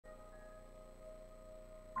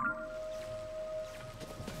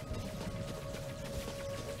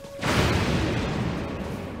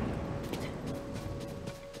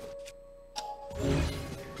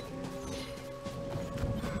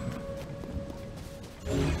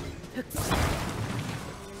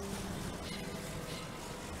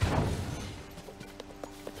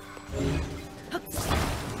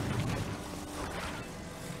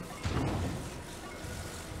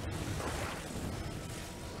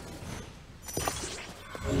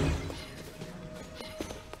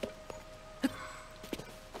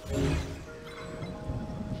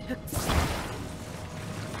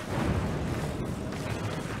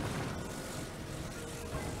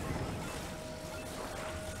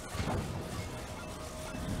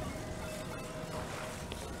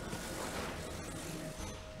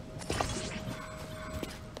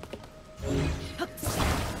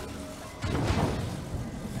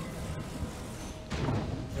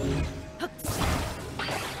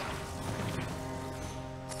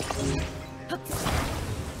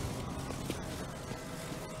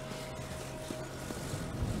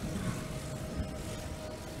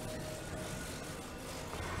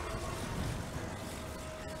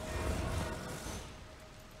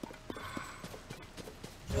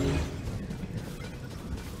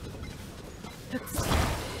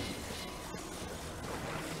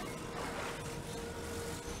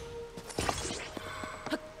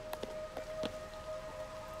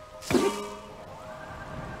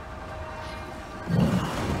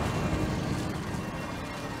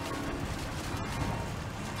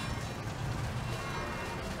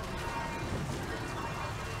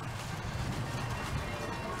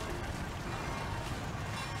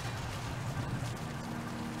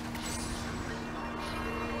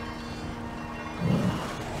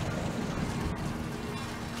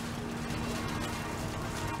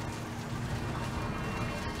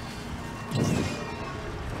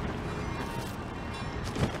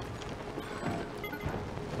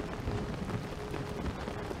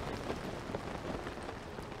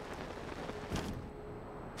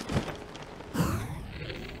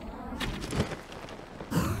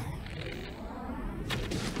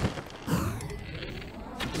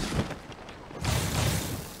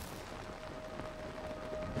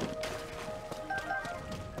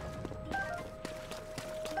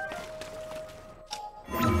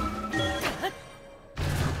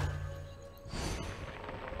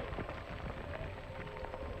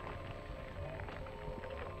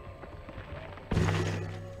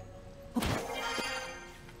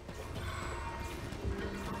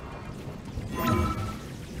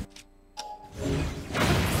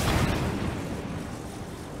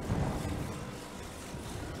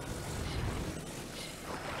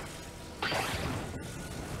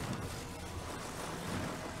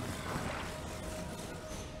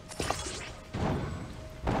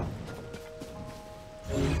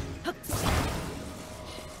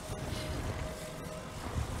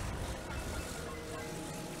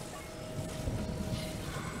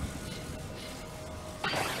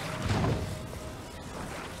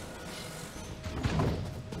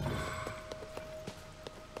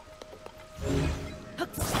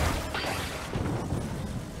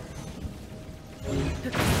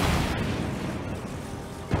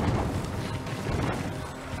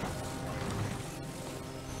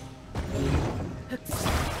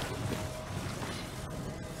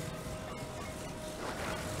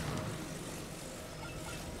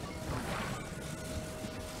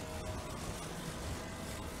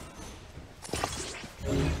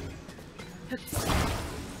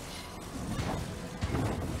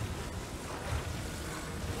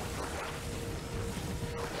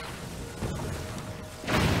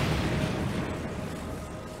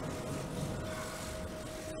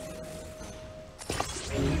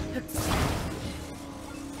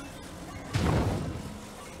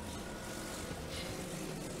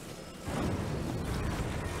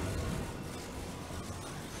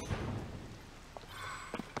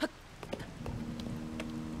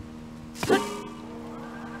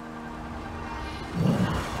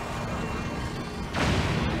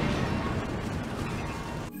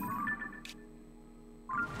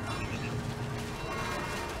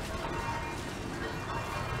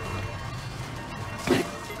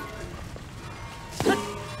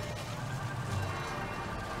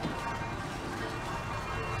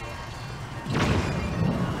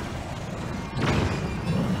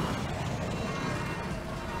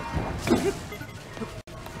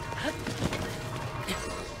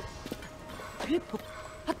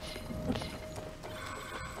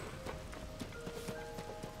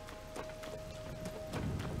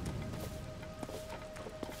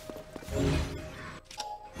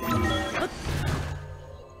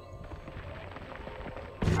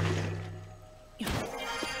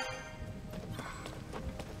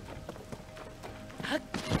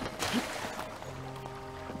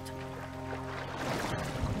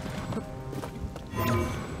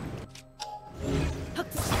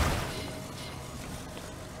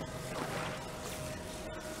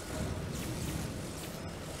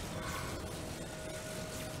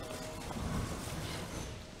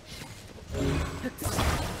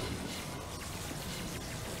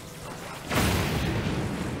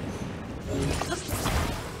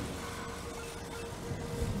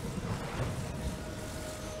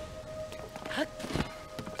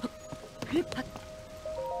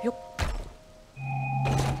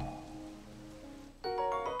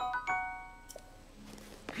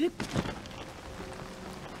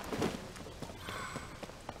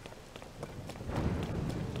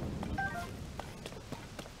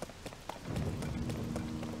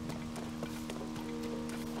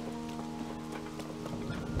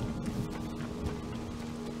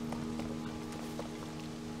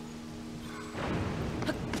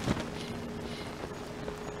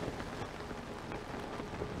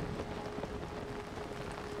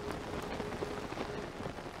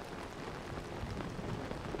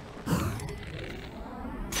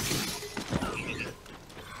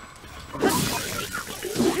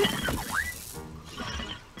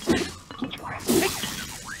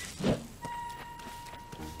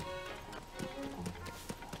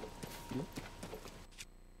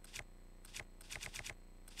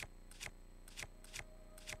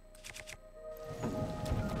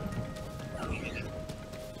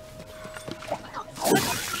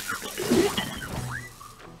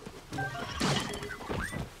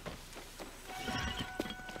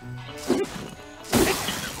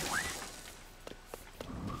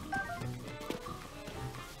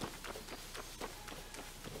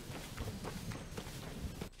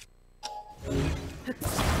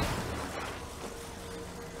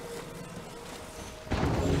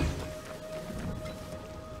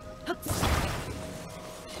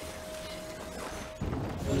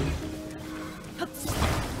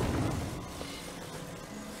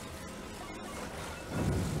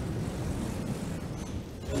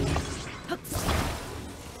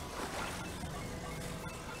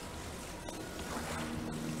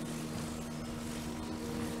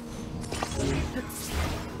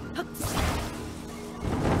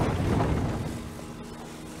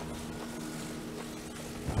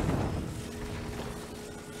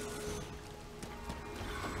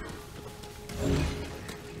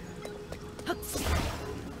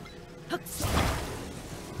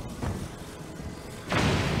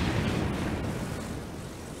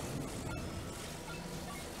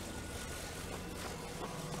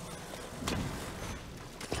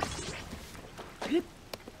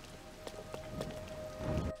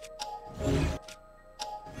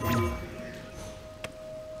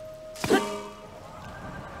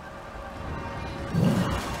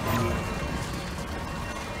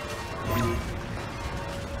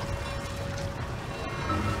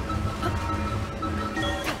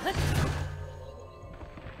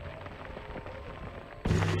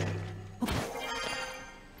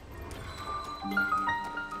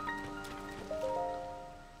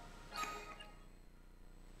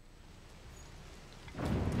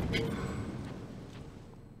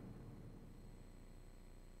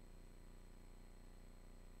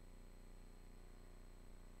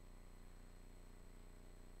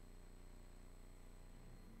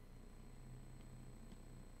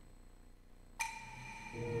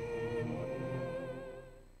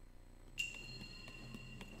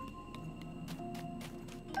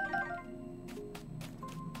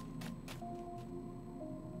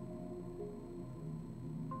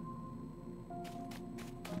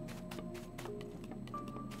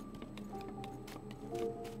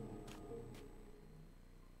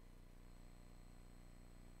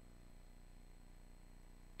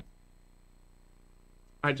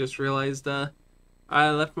I just realized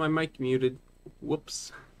I left my mic muted.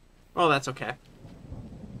 Whoops. Oh, that's okay.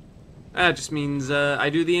 That just means I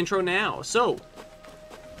do the intro now. So,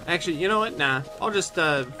 actually, you know what? Nah, I'll just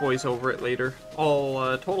voice over it later.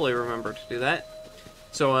 I'll totally remember to do that.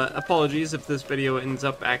 So, apologies if this video ends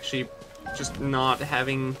up actually just not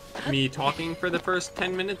having me talking for the first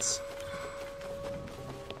 10 minutes.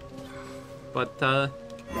 But,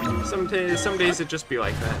 some days it just be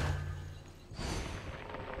like that.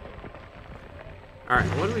 Alright,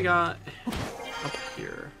 what do we got up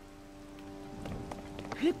here?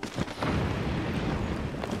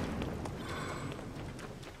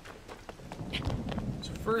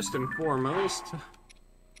 So first and foremost,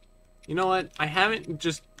 you know what? I haven't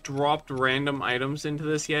just dropped random items into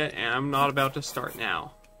this yet, and I'm not about to start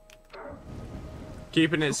now.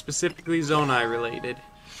 Keeping it specifically Zonai related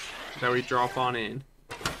that we drop on in.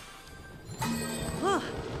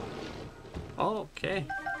 Okay.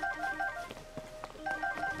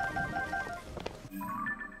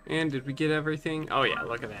 And did we get everything? Oh yeah,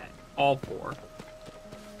 look at that. All 4.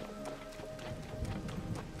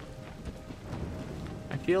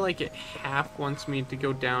 I feel like it half wants me to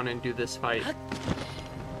go down and do this fight.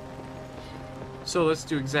 So let's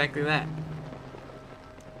do exactly that.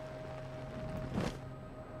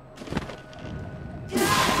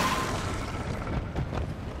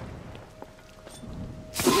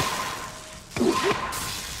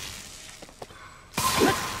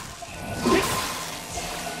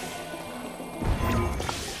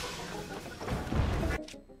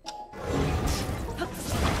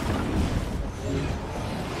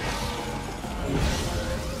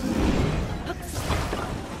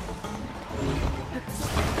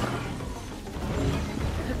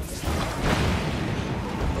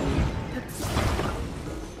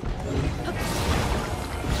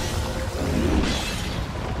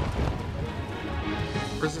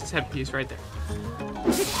 Where's its headpiece? Right there.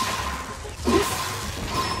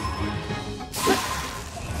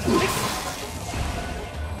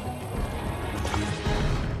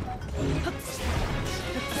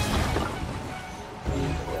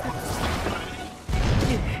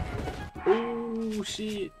 Oh,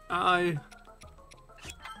 shit. I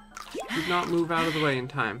did not move out of the way in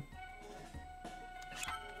time.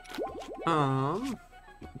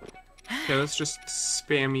 Okay, let's just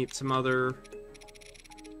spam eat some other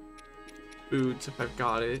boots if I've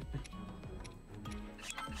got it.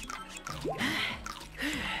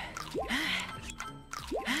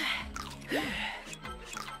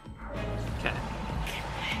 Okay.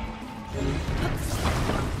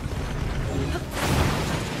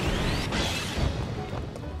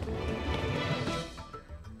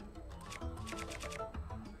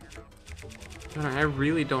 I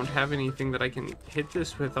really don't have anything that I can hit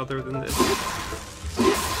this with other than this.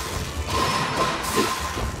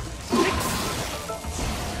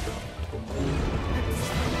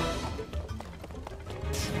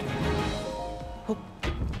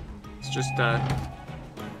 It's just,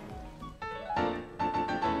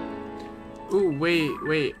 Ooh,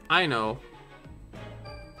 wait, I know.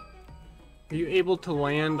 Are you able to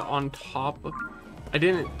land on top of... I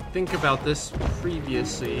didn't think about this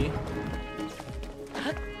previously.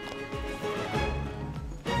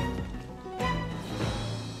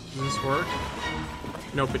 Does this work?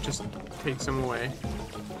 Nope, it just takes them away.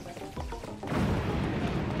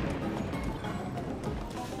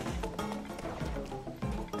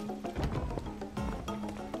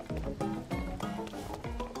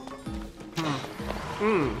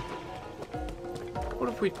 What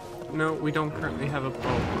if we... No, we don't currently have a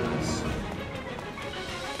bow for this.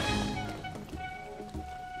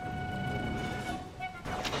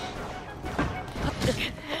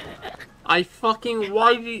 I fucking...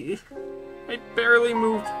 Why do you... I barely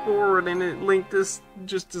moved forward and Link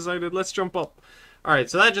just decided, let's jump up. Alright,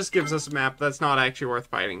 so that just gives us a map that's not actually worth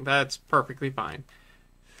fighting. That's perfectly fine.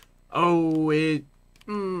 Oh, it...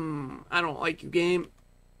 I don't like you, game.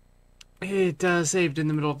 It saved in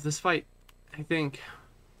the middle of this fight, I think.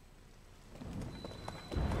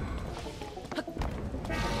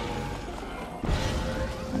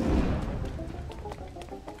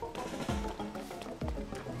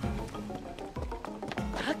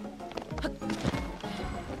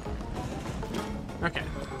 Okay.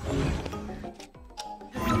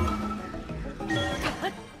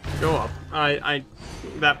 Go up.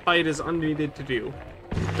 That fight is unneeded to do.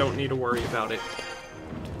 Don't need to worry about it.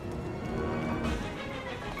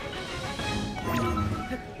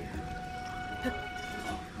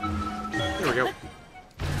 There we go.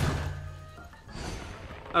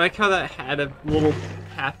 I like how that had a little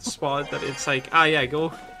path spot that it's like, ah yeah,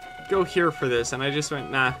 go here for this, and I just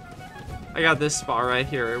went, nah. I got this spot right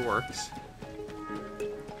here, it works.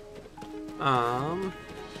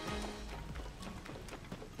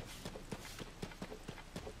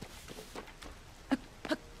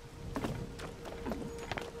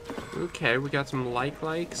 Okay, we got some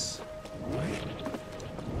likes.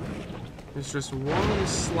 There's just one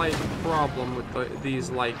slight problem with these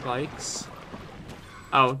likes.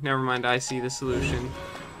 Oh, never mind, I see the solution.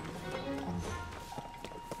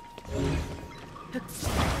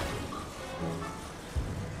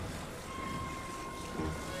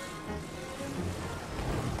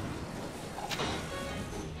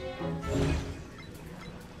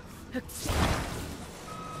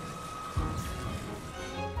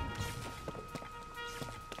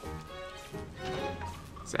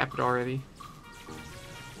 Zap it already.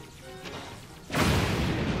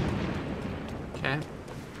 Okay.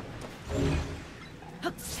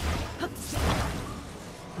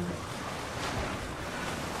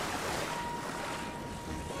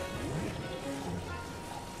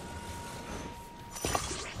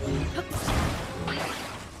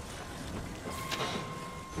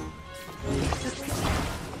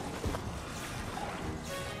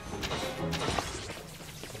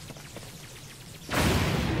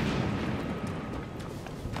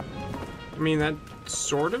 I mean, that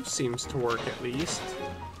sort of seems to work at least.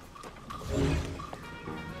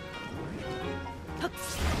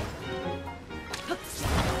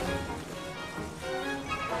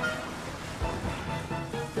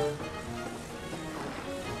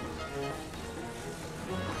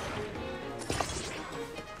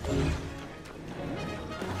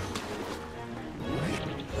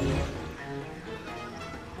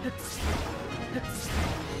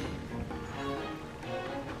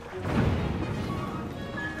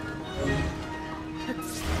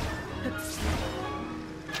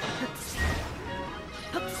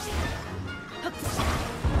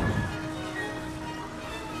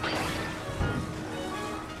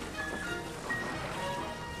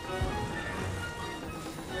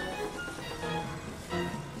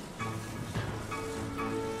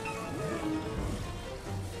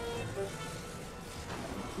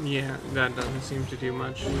 Yeah, that doesn't seem to do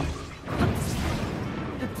much.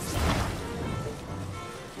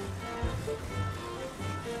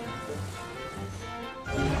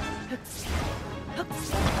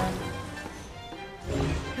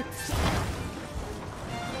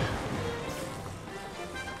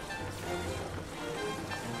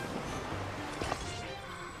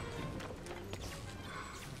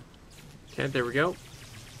 Okay, there we go.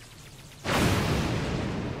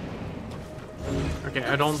 Okay,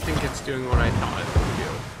 I don't think it's doing what I thought it would do.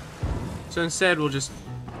 So instead, we'll just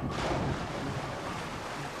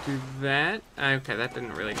do that. Okay, that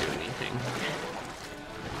didn't really do anything.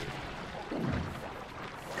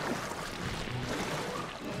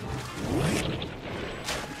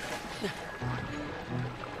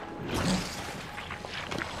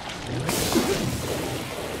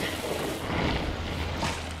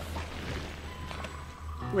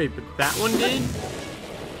 Wait, but that one did?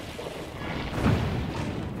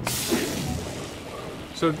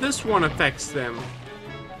 So this one affects them.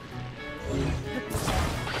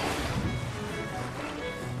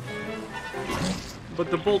 But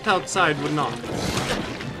the bolt outside would not.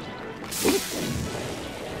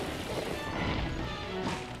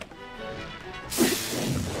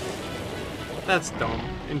 That's dumb.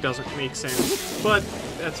 It doesn't make sense. But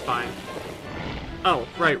that's fine. Oh,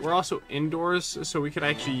 right, we're also indoors, so we could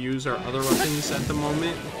actually use our other weapons at the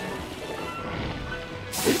moment.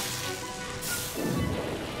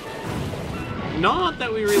 Not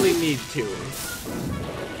that we really need to.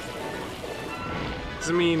 'Cause,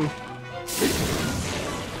 I mean,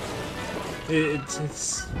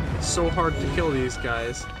 it's so hard to kill these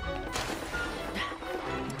guys.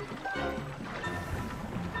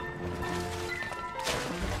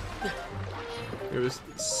 It was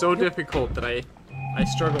so difficult that I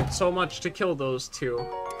struggled so much to kill those two.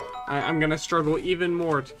 I'm gonna struggle even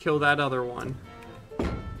more to kill that other one.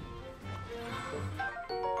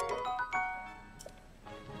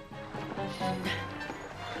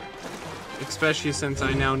 Especially since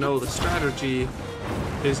I now know the strategy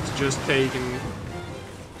is to just take and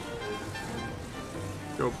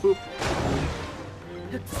go boop.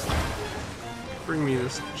 Bring me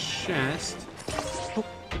this chest.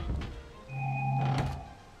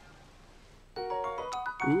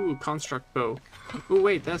 Ooh, construct bow. Ooh,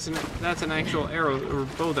 wait, that's an actual arrow or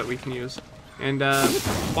bow that we can use. And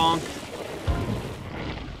bonk.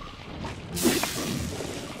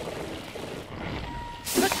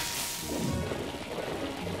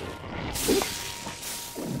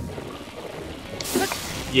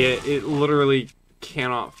 Yeah, it literally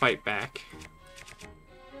cannot fight back.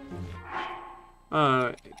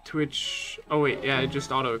 Twitch. Oh wait, yeah, I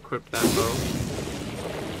just auto-equipped that bow.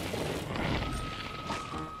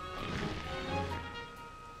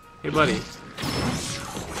 Hey, buddy.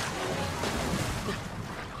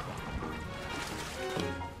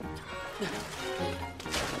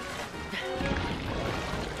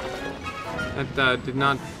 That did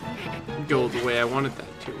not go the way I wanted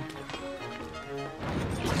that to.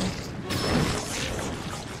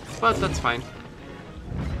 But that's fine.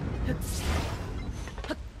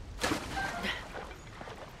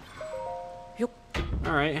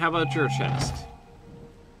 Alright, how about your chest?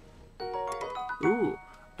 Ooh,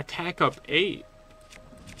 attack up 8.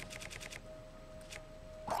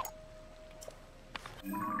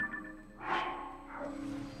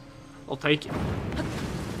 I'll take it.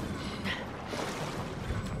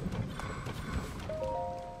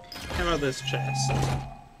 How about this chest?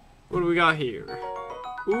 What do we got here?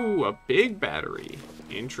 Ooh, a big battery.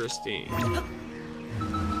 Interesting.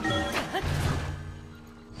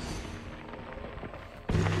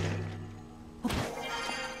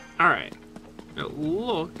 Alright. It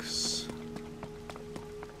looks...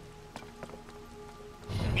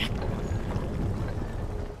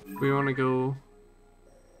 we want to go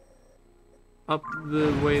up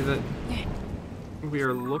the way that we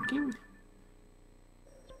are looking?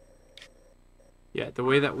 Yeah, the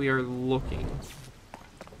way that we are looking.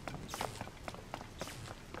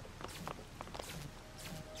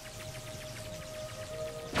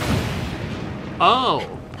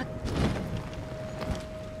 Oh!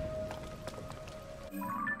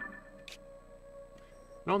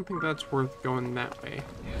 I don't think that's worth going that way.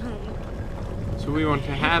 So we want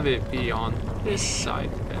to have it be on this side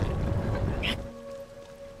then.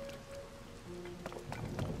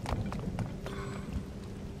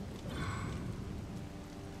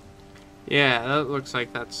 Yeah, that looks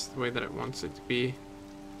like that's the way that it wants it to be.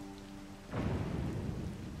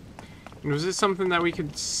 And was this something that we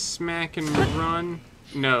could smack and run?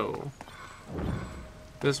 No.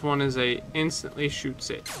 This one is a instantly shoots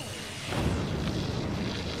it.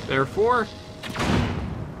 Therefore,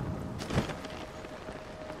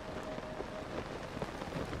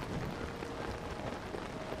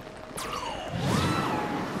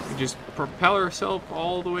 we just propel ourselves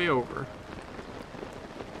all the way over.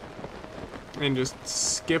 And just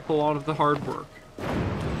skip a lot of the hard work.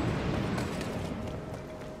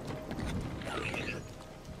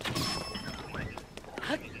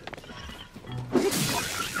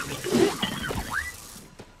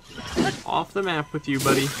 off the map with you,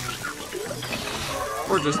 buddy.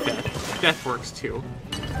 Or just death. Death works too.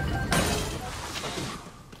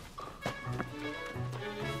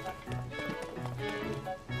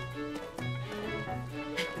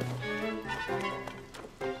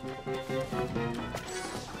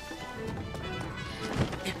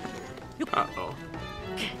 Uh-oh.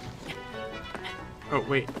 Oh,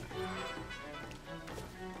 wait.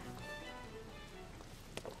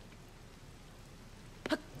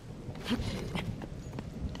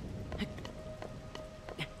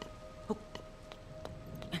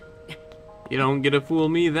 You don't get to fool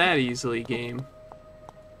me that easily, game.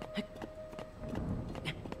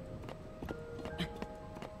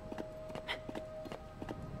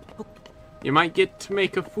 You might get to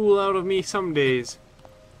make a fool out of me some days.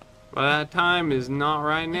 But that time is not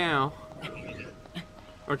right now.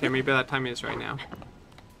 Okay, maybe that time is right now.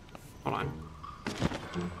 Hold on.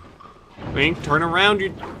 Link, turn around,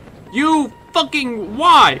 you fucking...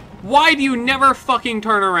 Why? Why do you never fucking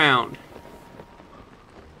turn around?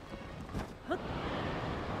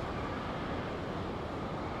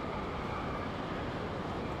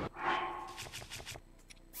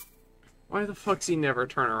 Why the fuck's he never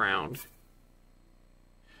turn around?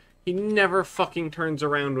 He never fucking turns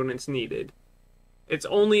around when it's needed. It's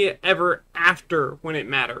only ever after when it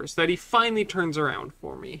matters that he finally turns around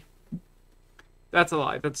for me. That's a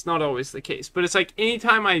lie. That's not always the case. But it's like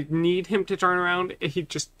anytime I need him to turn around, he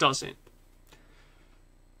just doesn't.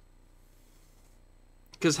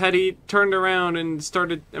 Because had he turned around and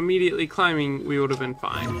started immediately climbing, we would have been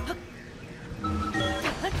fine.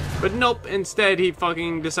 But nope, instead he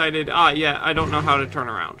fucking decided, yeah, I don't know how to turn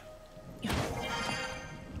around.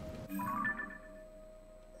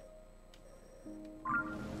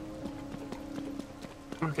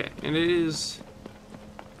 Okay, and it is...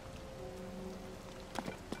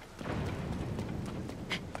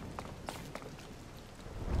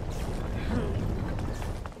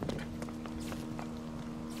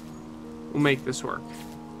 We'll make this work.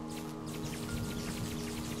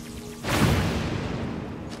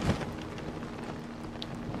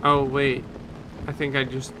 Oh, wait. I think I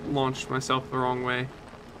just launched myself the wrong way.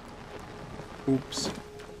 Oops.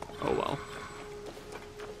 Oh well.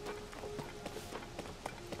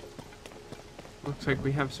 Looks like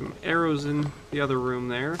we have some arrows in the other room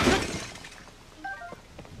there.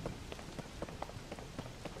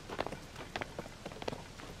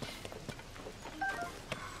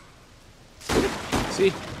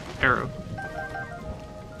 See? Arrow.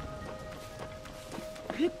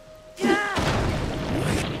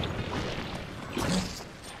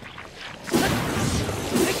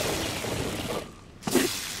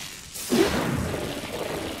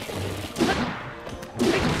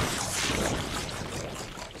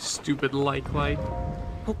 Stupid light.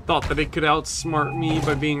 Thought that it could outsmart me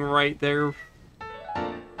by being right there.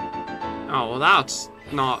 Oh, well that's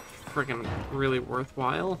not freaking really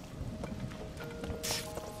worthwhile.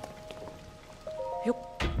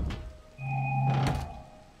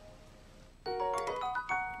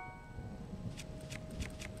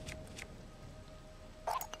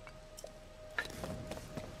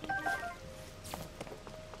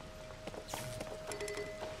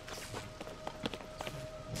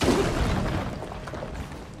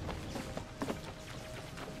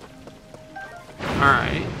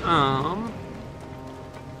 Alright,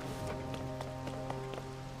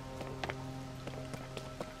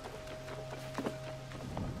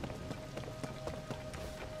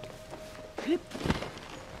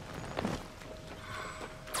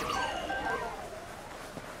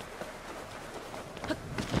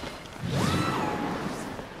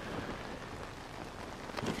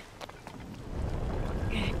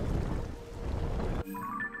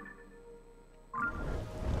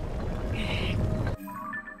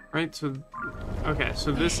 Right, so... Okay,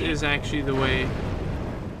 so this is actually the way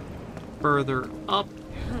further up.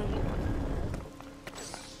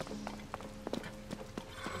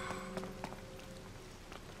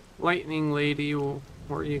 Lightning Lady,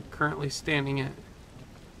 where are you currently standing at?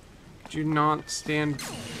 Do not stand...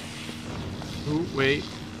 Ooh, wait.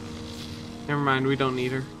 Never mind, we don't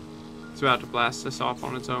need her. It's about to blast us off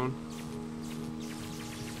on its own.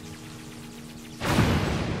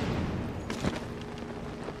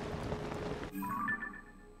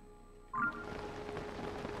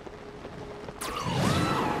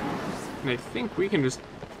 And I think we can just...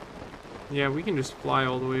 Yeah, we can just fly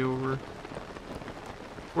all the way over.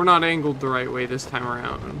 We're not angled the right way this time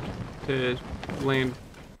around to land.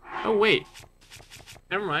 Oh, wait.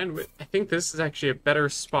 Never mind. I think this is actually a better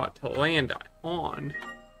spot to land on.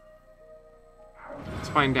 Let's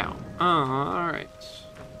find out. Alright.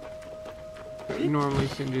 normally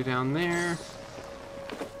can do down there.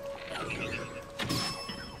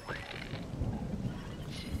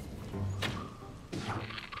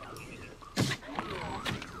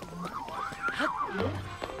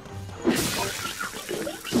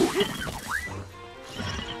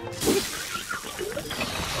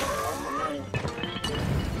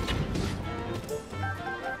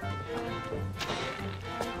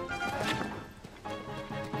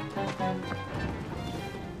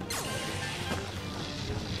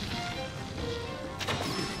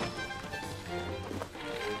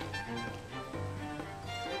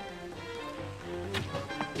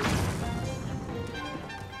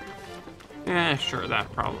 Yeah, sure, that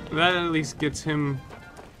at least gets him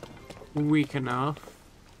weak enough.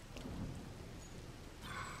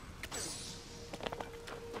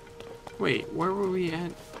 Wait, where were we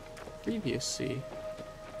at previously?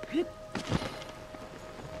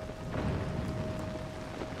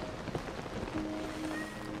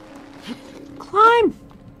 Climb!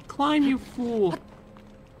 Climb, you fool!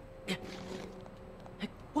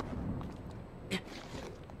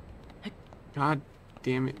 God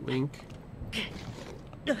damn it, Link.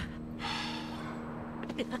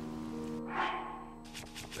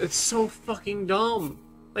 It's so fucking dumb.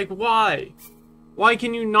 Like, why? Why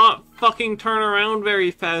can you not fucking turn around very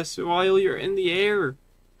fast while you're in the air?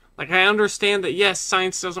 Like, I understand that, yes,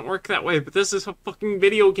 science doesn't work that way, but this is a fucking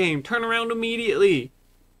video game. Turn around immediately.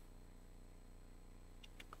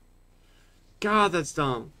 God, that's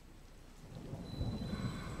dumb.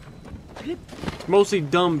 It's mostly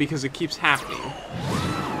dumb because it keeps happening.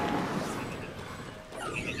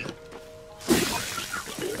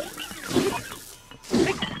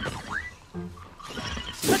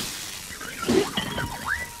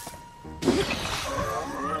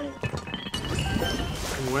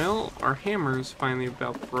 Well, our hammer is finally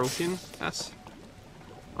about broken. That's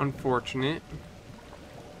unfortunate.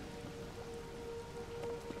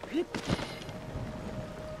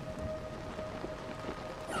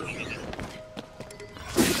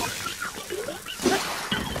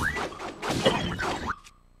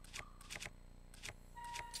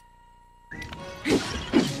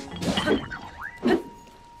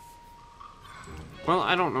 Well,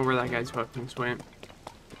 I don't know where that guy's weapons went.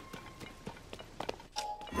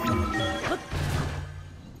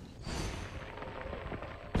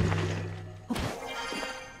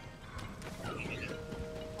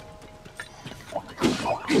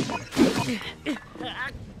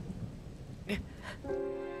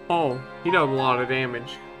 Oh, he did a lot of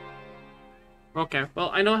damage. Okay,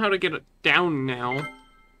 well, I know how to get it down now.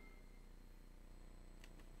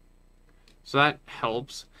 So that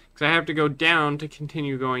helps. Because I have to go down to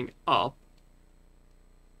continue going up.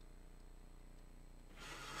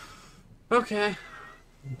 Okay.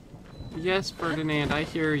 Yes, Ferdinand, I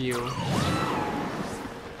hear you.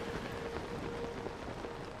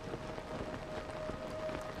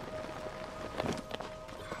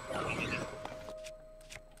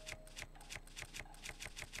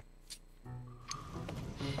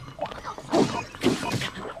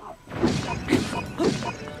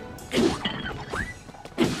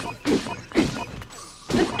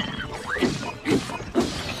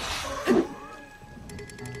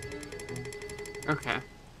 Okay.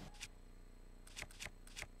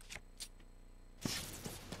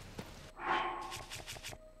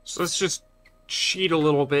 So let's just cheat a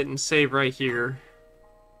little bit and save right here.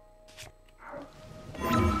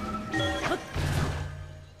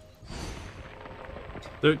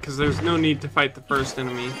 Because there's no need to fight the first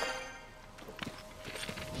enemy.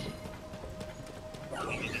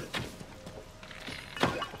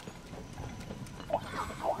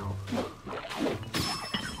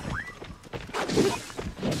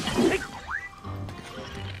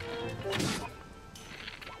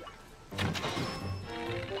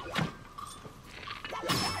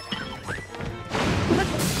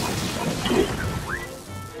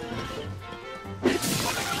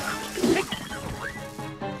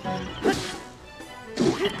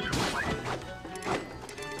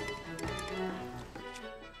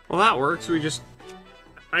 Well, that works. We just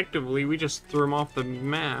threw him off the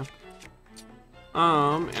map.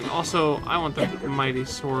 And also, I want the mighty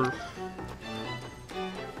sword.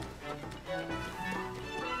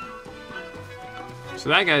 So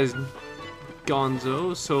that guy's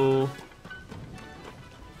gonzo, so...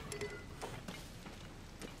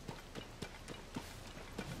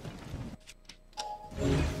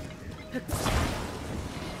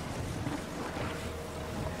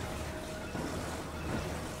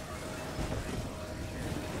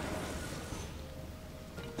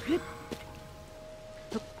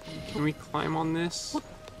 Can we climb on this?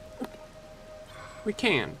 We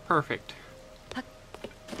can. Perfect.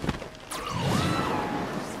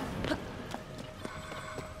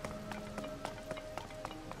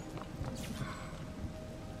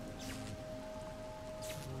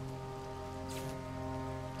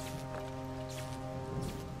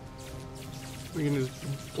 We can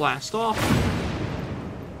just blast off.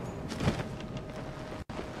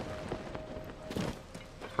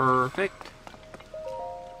 Perfect.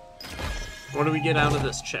 What do we get out of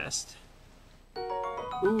this chest?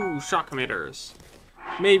 Ooh, shock emitters.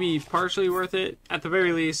 Maybe partially worth it. At the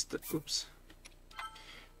very least, oops.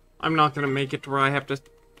 I'm not gonna make it to where I have to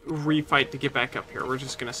refight to get back up here. We're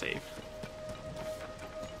just gonna save.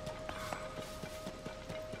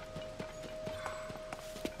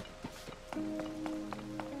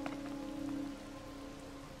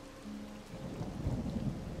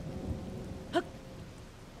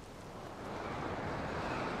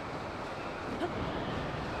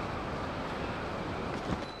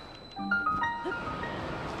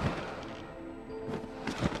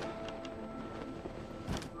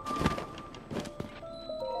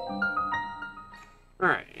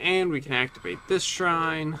 Alright, and we can activate this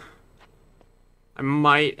shrine. I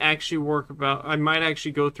might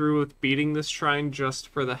actually go through with beating this shrine just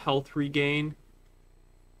for the health regain.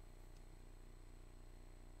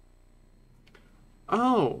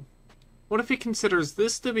 Oh, what if he considers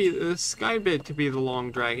this to be the sky bit to be the long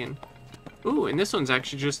dragon? Ooh, and this one's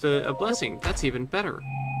actually just a blessing. That's even better.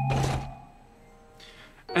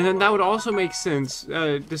 And then that would also make sense,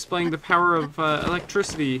 displaying the power of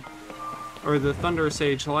electricity. Or the Thunder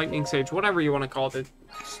Sage, the Lightning Sage, whatever you want to call it.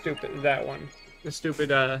 The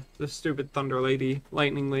stupid Thunder Lady,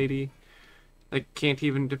 Lightning Lady, that can't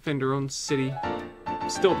even defend her own city.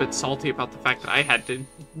 Still a bit salty about the fact that I had to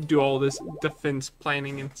do all this defense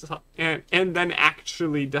planning and then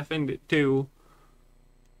actually defend it too.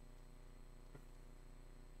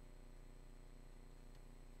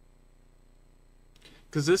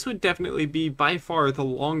 Because this would definitely be by far the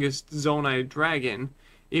longest Zonai dragon.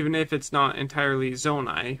 Even if it's not entirely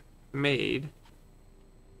Zonai made.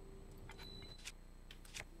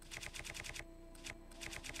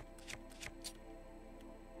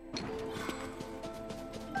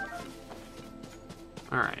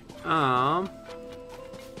 Alright,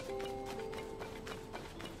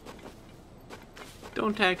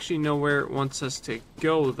 don't actually know where it wants us to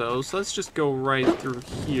go though, so let's just go right through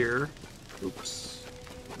here. Oops.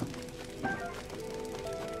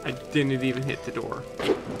 I didn't even hit the door.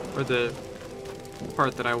 Or the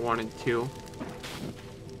part that I wanted to.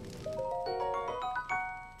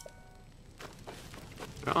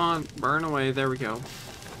 Go on, burn away, there we go.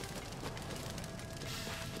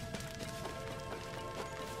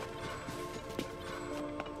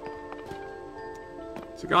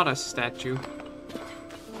 It's a goddess statue.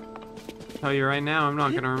 Tell you right now, I'm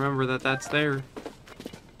not gonna remember that that's there.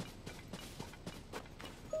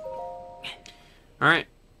 Alright.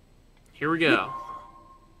 Here we go.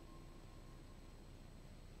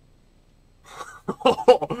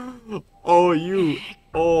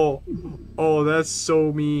 Oh, that's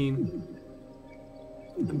so mean.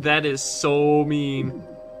 That is so mean.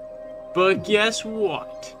 But guess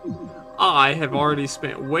what? I have already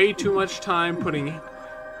spent way too much time putting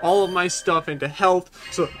all of my stuff into health,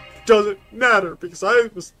 so it doesn't matter, because I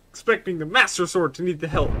was expecting the Master Sword to need the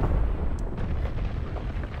health.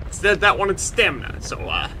 Instead, that wanted stamina, so,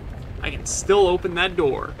 I can still open that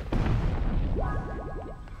door.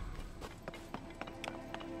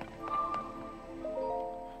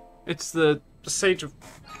 It's the Sage of...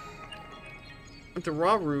 the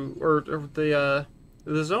Rauru, or the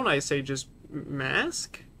Zonai Sage's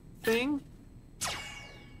mask thing?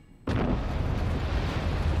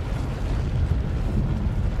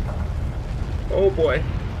 Oh boy.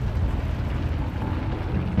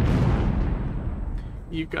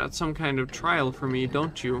 You've got some kind of trial for me,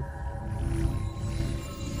 don't you?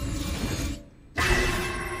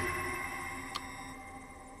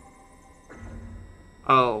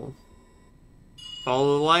 Oh.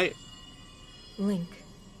 Follow the light? Link.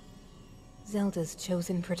 Zelda's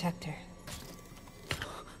chosen protector.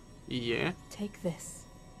 Yeah? Take this.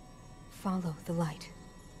 Follow the light.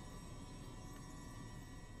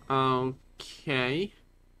 Okay.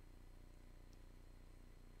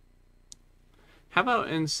 How about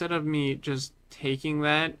instead of me just taking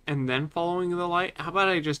that and then following the light, how about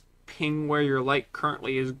I just ping where your light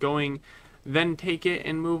currently is going, then take it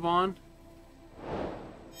and move on?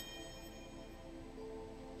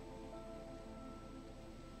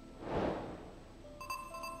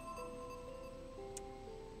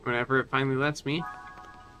 Whenever it finally lets me.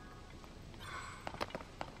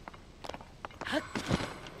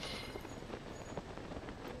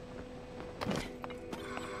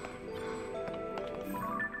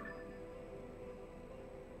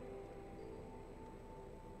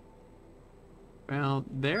 Well,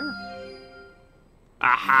 there?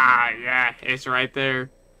 Aha! Yeah, it's right there.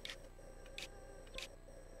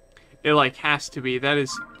 It, like, has to be. That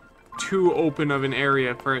is too open of an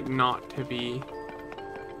area for it not to be.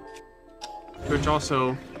 Which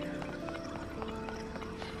also...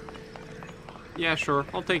 Yeah, sure.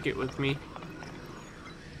 I'll take it with me.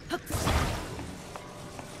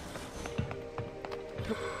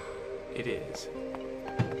 It is.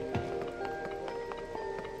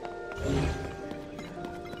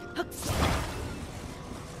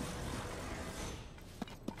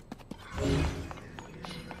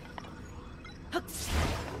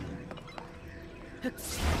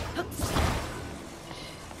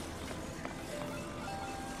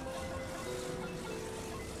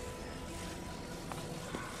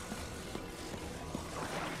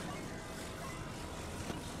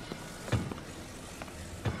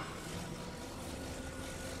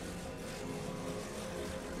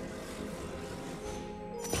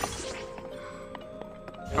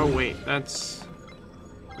 Oh wait, that's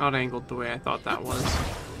not angled the way I thought that was.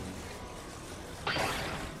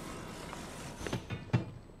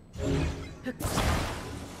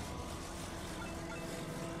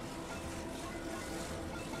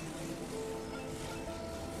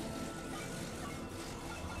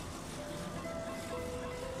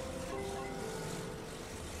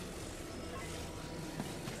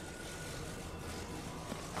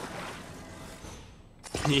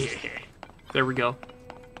 Yeah, there we go.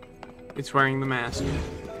 It's wearing the mask.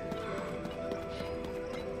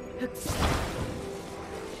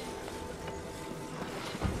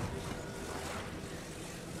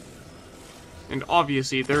 And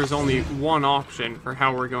obviously, there's only one option for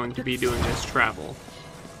how we're going to be doing this travel.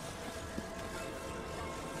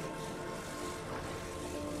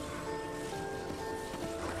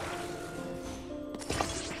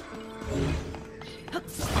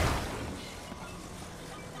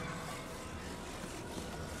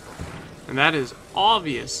 And that is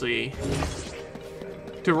obviously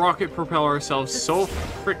to rocket propel ourselves so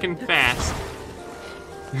freaking fast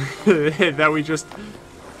that we just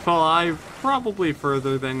fly probably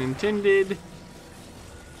further than intended.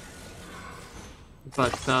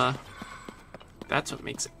 But that's what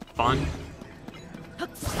makes it fun.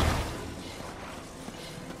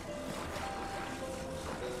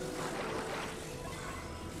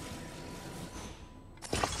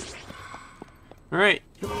 All right,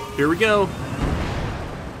 here we go.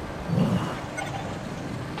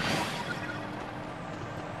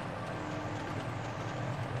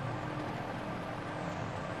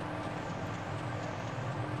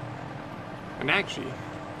 And actually,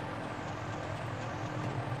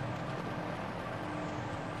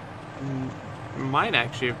 might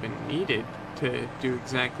actually have been needed to do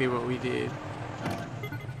exactly what we did.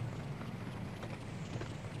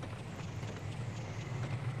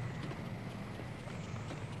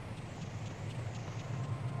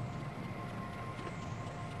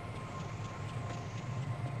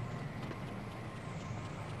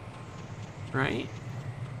 Right?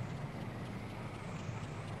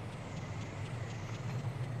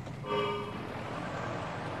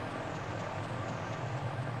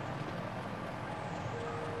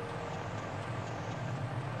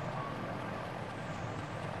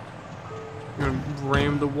 I'm gonna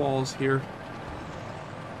ram the walls here.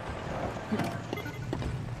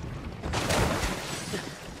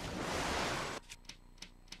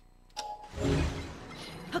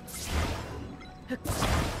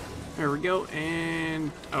 There we go,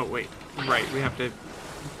 and... oh, wait. Right, we have to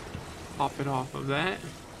pop it off of that.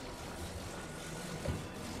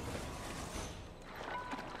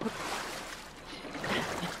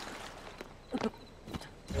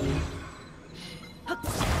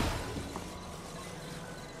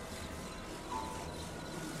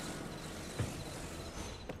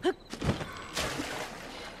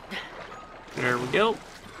 There we go.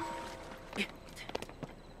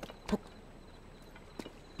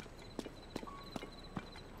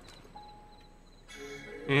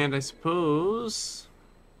 And I suppose...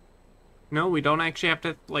 no, we don't actually have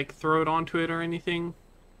to, like, throw it onto it or anything.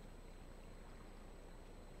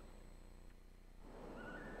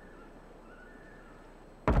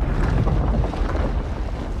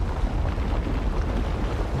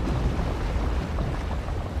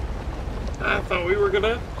 I thought we were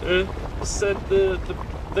gonna set the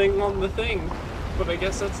thing on the thing, but I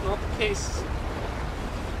guess that's not the case.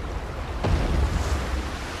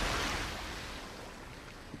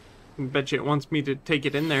 I bet you it wants me to take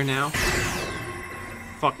it in there now.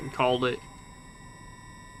 Fucking called it.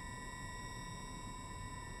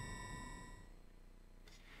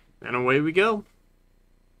 And away we go.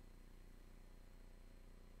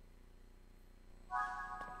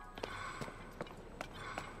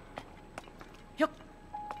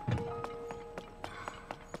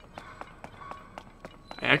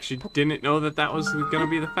 actually didn't know that that was gonna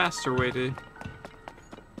be the faster way to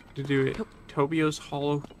do it. Tobio's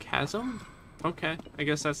Hollow Chasm? Okay, I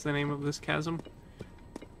guess that's the name of this chasm.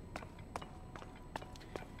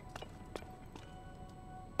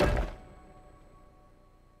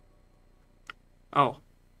 Oh,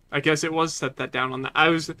 I guess it was set that down on that. I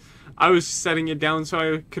was setting it down so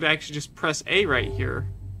I could actually just press A right here.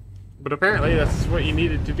 But apparently that's what you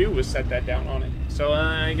needed to do, was set that down on it. So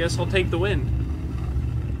I guess I'll take the win.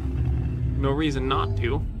 No reason not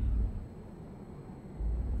to.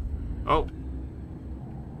 Oh.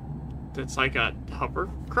 That's like a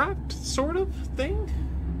hovercraft sort of thing?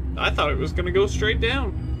 I thought it was gonna go straight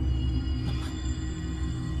down.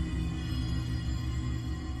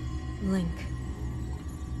 Link.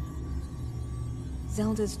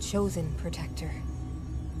 Zelda's chosen protector.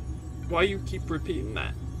 Why you keep repeating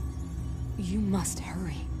that? You must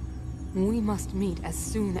hurry. We must meet as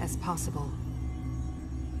soon as possible.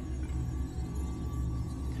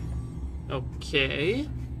 Okay.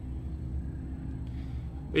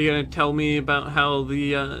 Are you gonna tell me about how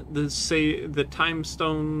the time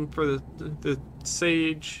stone for the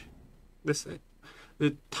sage,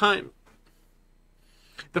 the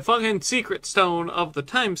fucking secret stone of the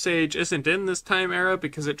time sage isn't in this time era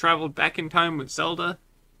because it traveled back in time with Zelda?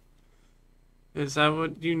 Is that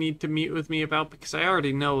what you need to meet with me about? Because I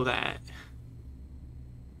already know that.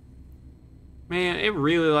 Man, it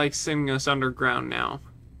really likes sending us underground now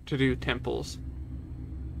to do temples.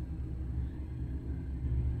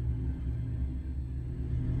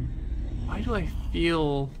 Why do I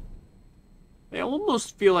feel... I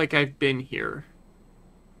almost feel like I've been here.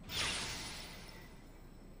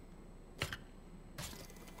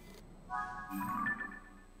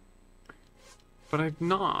 But I've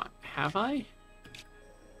not, have I?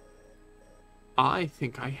 I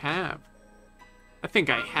think I have. I think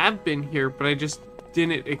I have been here, but I just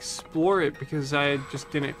didn't explore it because I just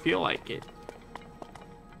didn't feel like it.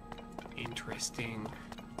 Interesting.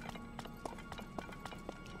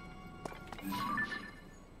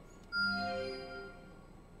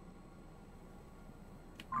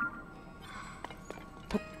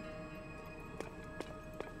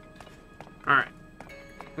 Alright.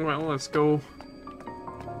 Well, let's go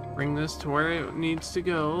bring this to where it needs to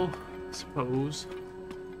go, I suppose.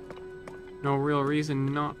 No real reason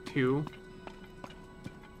not to.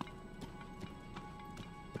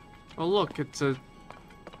 Oh look, it's a...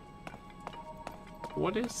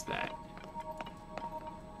 What is that?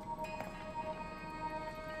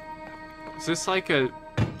 Is this like a...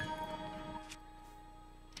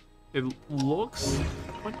 It looks...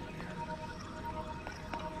 What?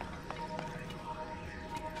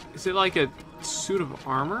 Is it like a suit of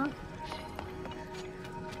armor?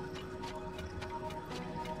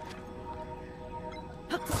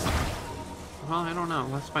 Well, I don't know.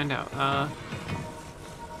 Let's find out.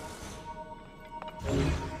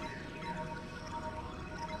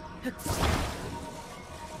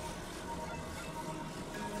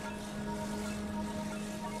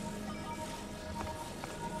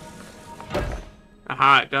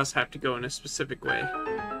 Aha, it does have to go in a specific way.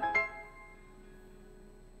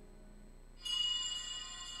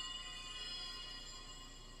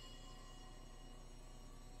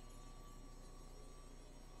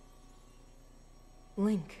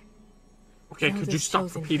 Link. Okay, Zelda's could you stop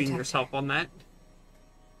chosen repeating protector. yourself on that?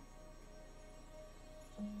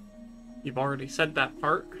 You've already said that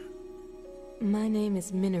part. My name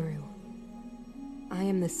is Minoru. I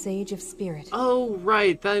am the Sage of Spirit. Oh,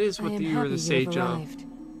 right, that is I what am you were happy the you sage have of. arrived.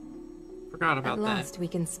 Forgot about At that. last we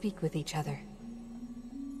can speak with each other.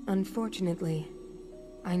 Unfortunately,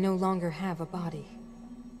 I no longer have a body.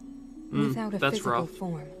 Without a that's physical rough.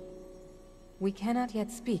 form, we cannot yet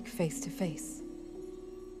speak face to face.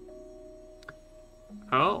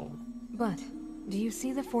 Oh, But, do you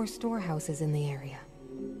see the 4 storehouses in the area?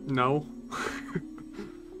 no.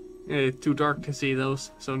 It's too dark to see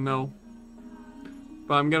those, so no.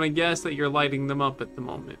 But I'm gonna guess that you're lighting them up at the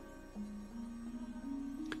moment.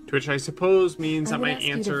 To which I suppose means I that would my ask you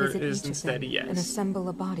to answer visit is each of instead a them and yes. assemble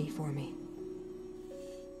a body for me.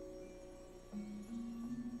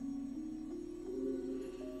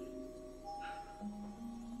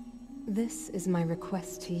 This is my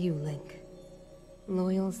request to you, Link.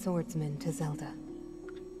 Loyal swordsman to Zelda.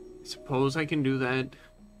 Suppose I can do that.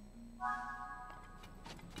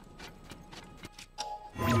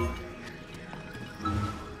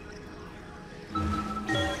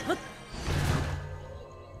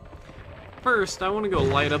 First, I want to go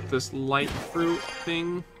light up this light fruit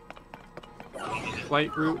thing.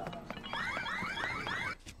 Light root.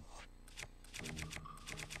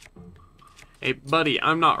 Hey, buddy,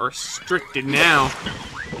 I'm not restricted now.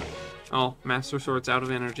 Oh, Master Sword's out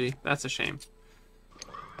of energy. That's a shame.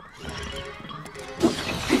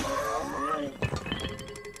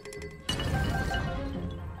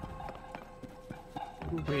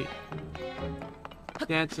 Ooh, wait.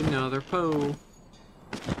 That's another Poe.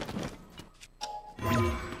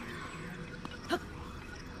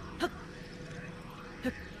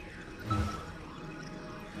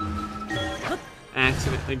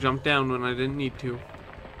 Accidentally jumped down when I didn't need to.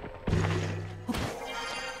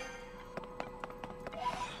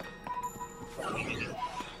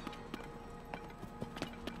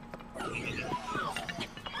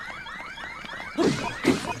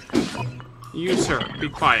 You, sir, be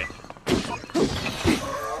quiet.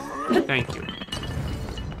 Thank you.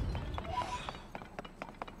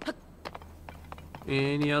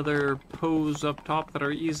 Any other Poes up top that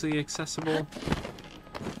are easily accessible?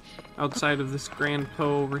 Outside of this grand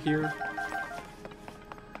Poe over here.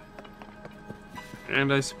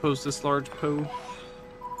 And I suppose this large Poe.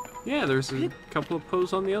 Yeah, there's a couple of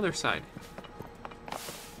Poes on the other side.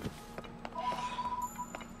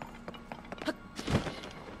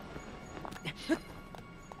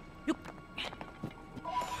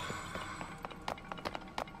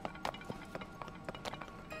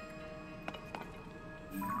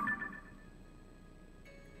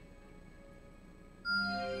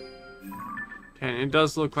 And it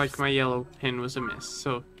does look like my yellow pin was a miss,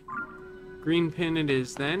 so green pin it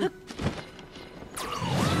is then.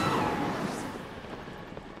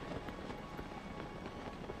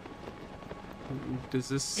 Does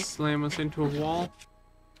this slam us into a wall?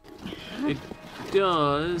 It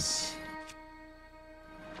does.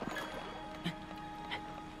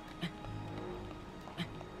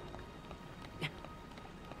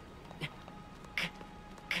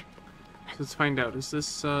 Let's find out. Is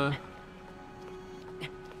this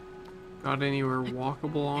got anywhere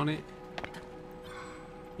walkable on it?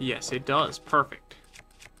 Yes, it does. Perfect.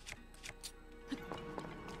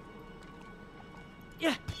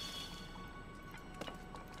 Yeah.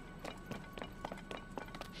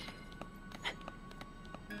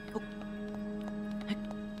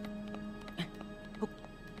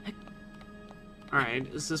 Alright,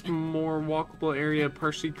 is this more walkable area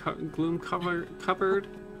partially gloom covered?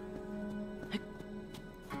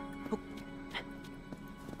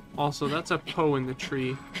 Also, that's a Poe in the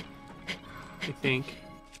tree, I think.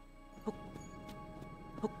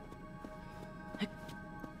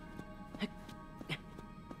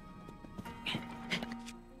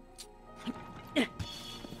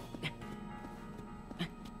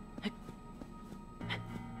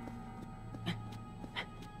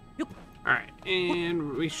 Alright,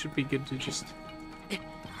 and we should be good to just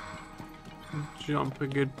jump a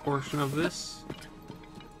good portion of this.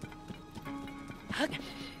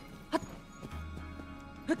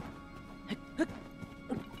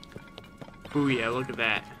 Ooh yeah, look at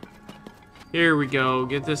that. Here we go.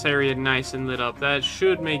 Get this area nice and lit up. That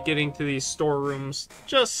should make getting to these storerooms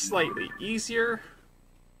just slightly easier.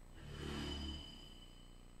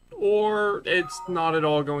 Or it's not at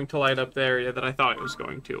all going to light up the area that I thought it was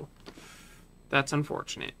going to. That's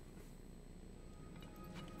unfortunate.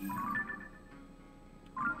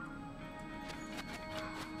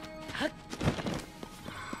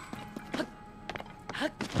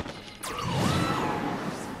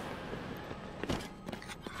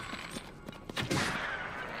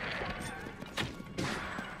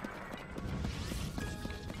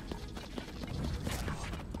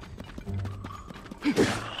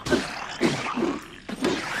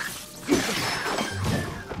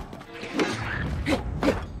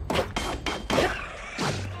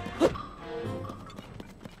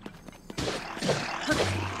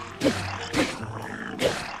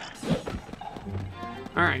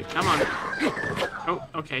 Alright, come on. Oh,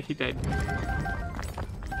 okay, he died.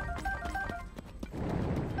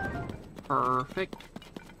 Perfect.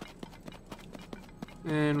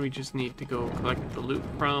 And we just need to go collect the loot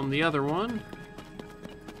from the other one.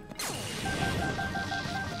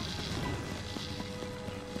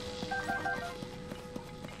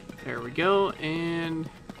 There we go, and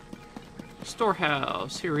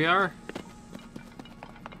storehouse, here we are.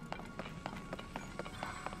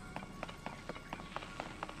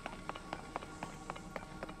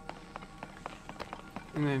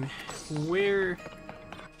 And then where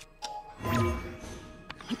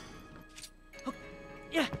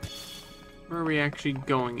are we actually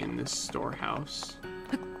going in this storehouse?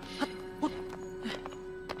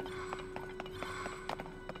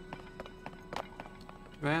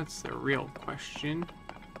 That's the real question.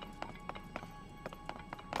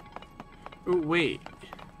 Oh, wait.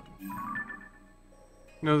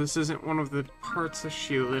 No, this isn't one of the parts that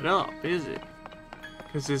shielded up, is it?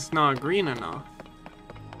 Because it's not green enough.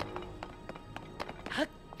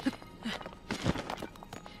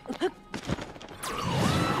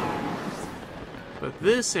 But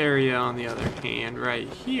this area, on the other hand, right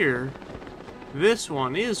here, this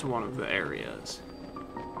one is one of the areas.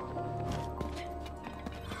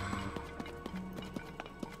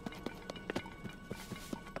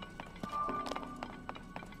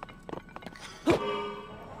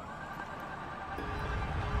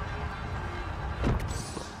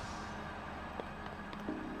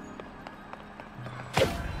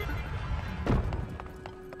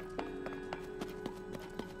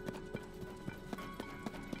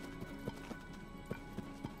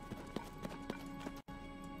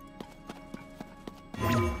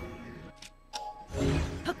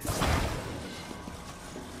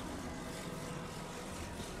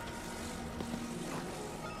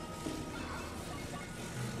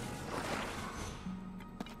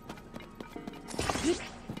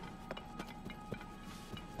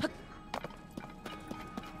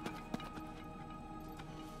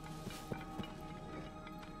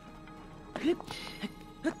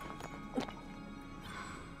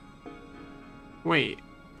 Wait,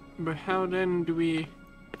 but how then do we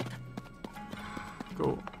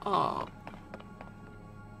go up?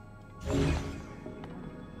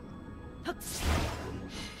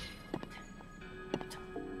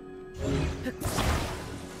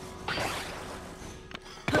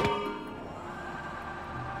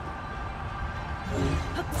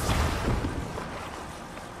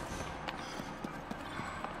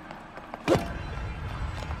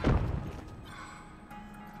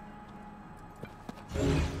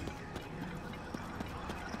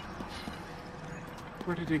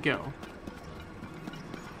 Where did it go?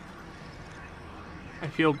 I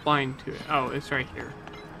feel blind to it. Oh, it's right here.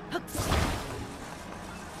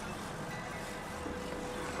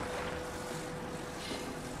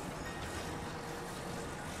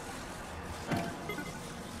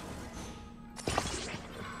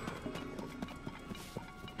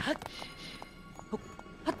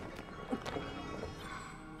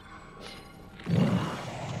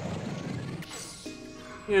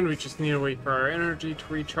 And we just need to wait for our energy to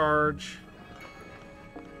recharge.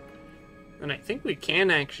 And I think we can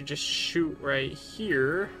actually just shoot right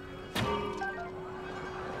here.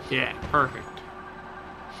 Yeah, perfect.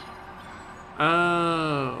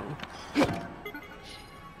 Oh.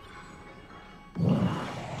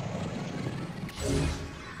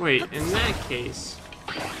 Wait, in that case,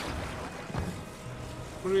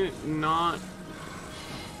 wouldn't it not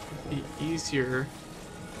be easier?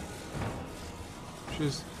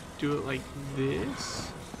 Just do it like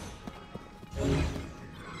this.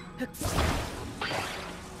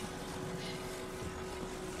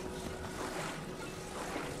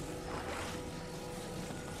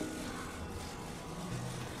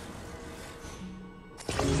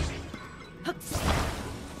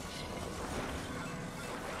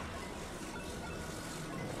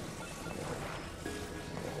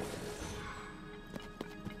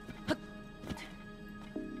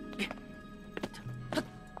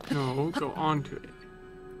 No, go onto it.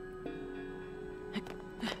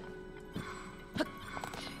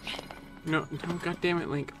 No, no, goddammit,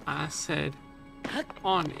 Link. I said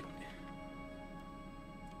on it.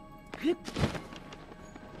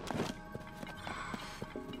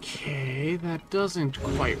 Okay, that doesn't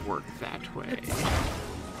quite work that way.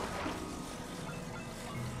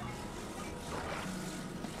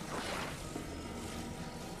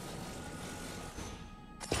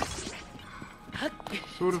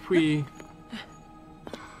 So what if we...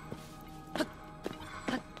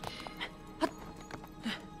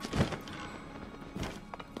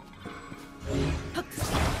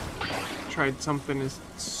 tried something as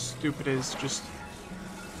stupid as just...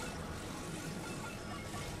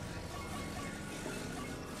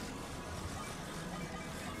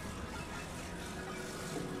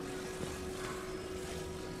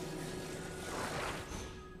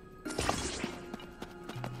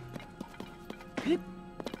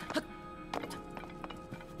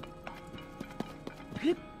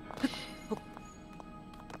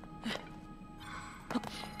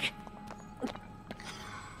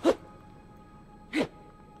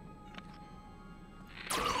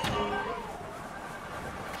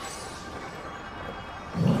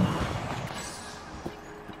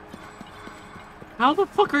 How the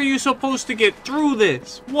fuck are you supposed to get through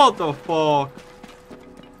this? What the fuck?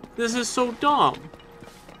 This is so dumb.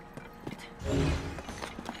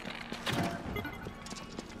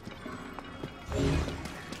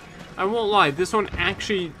 I won't lie, this one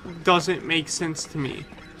actually doesn't make sense to me.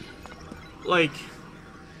 Like...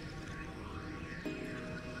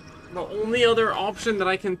 The only other option that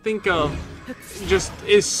I can think of just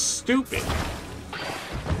is stupid.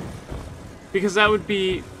 Because that would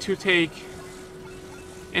be to take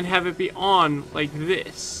and have it be on like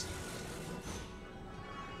this.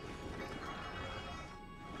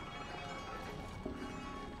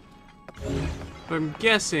 But I'm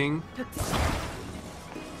guessing...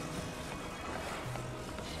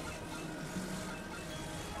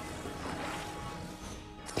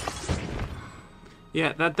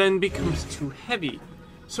 yeah, that then becomes too heavy.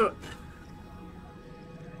 So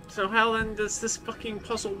how then does this fucking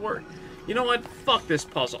puzzle work? You know what? Fuck this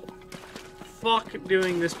puzzle. Fuck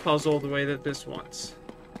doing this puzzle the way that this wants.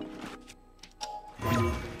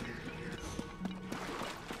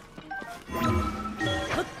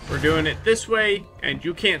 We're doing it this way, and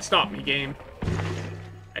you can't stop me, game.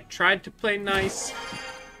 I tried to play nice,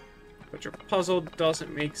 but your puzzle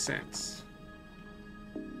doesn't make sense.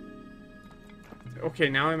 Okay,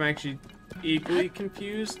 now I'm actually equally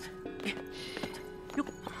confused.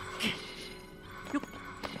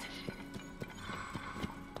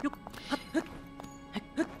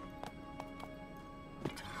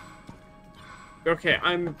 Okay,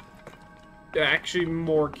 I'm actually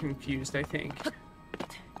more confused, I think.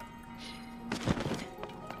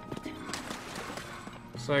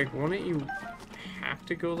 It's like, wouldn't you have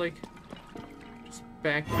to go, like, just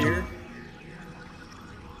back here?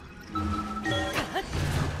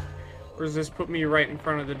 Or does this put me right in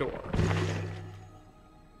front of the door?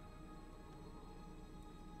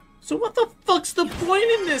 So what the fuck's the point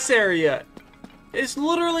in this area? It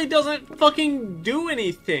literally doesn't fucking do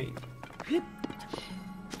anything.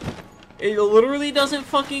 It literally doesn't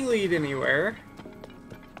fucking lead anywhere.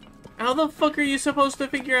 How the fuck are you supposed to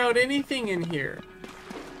figure out anything in here?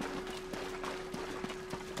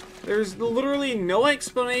 There's literally no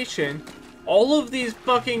explanation. All of these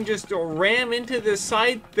fucking just ram into the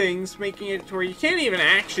side things, making it to where you can't even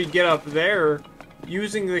actually get up there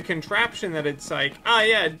using the contraption that it's like, ah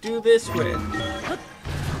yeah, do this with.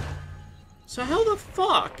 So how the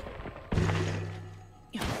fuck?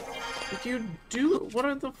 If you do,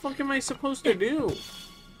 what the fuck am I supposed to do?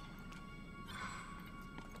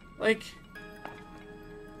 Like,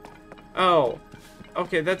 oh,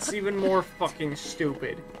 okay, that's even more fucking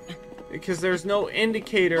stupid. Because there's no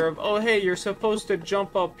indicator of, oh hey, you're supposed to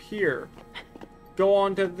jump up here. Go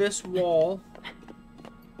onto this wall.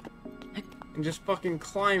 And just fucking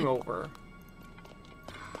climb over.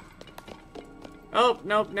 Oh,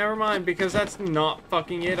 nope, never mind, because that's not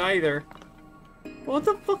fucking it either. What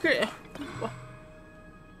the fuck are...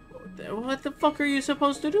 what the fuck are you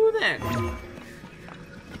supposed to do then?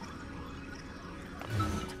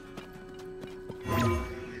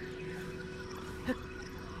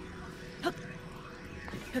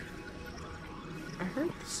 I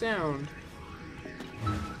heard the sound.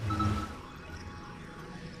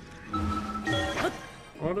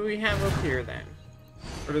 What do we have up here then?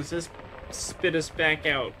 Or does this spit us back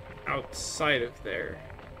out outside of there?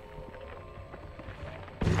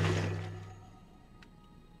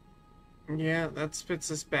 Yeah, that spits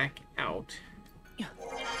us back out.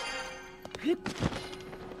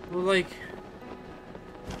 Well, like,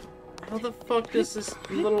 how the fuck does this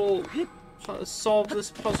little solve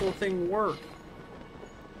this puzzle thing work?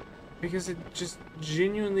 Because it just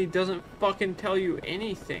genuinely doesn't fucking tell you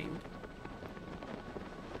anything.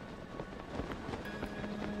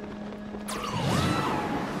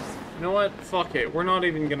 You know what? Fuck it. We're not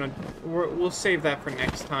even gonna... we'll save that for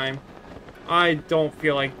next time. I don't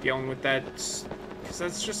feel like dealing with that, because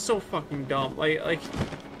that's just so fucking dumb. Like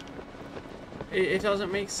it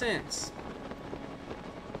doesn't make sense.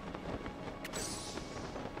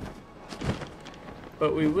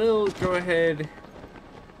 But we will go ahead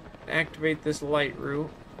and activate this light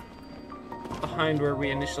route behind where we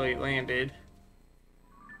initially landed.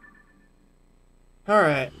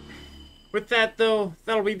 Alright. With that, though,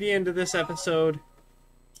 that'll be the end of this episode.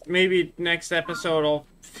 Maybe next episode I'll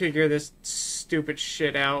figure this stupid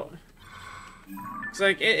shit out. It's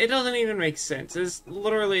like, it doesn't even make sense. It's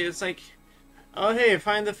literally, it's like, oh hey,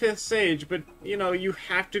 find the 5th sage, but, you know, you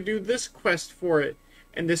have to do this quest for it.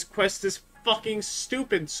 And this quest is fucking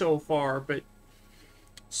stupid so far, but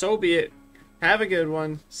so be it. Have a good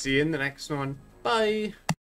one. See you in the next one. Bye.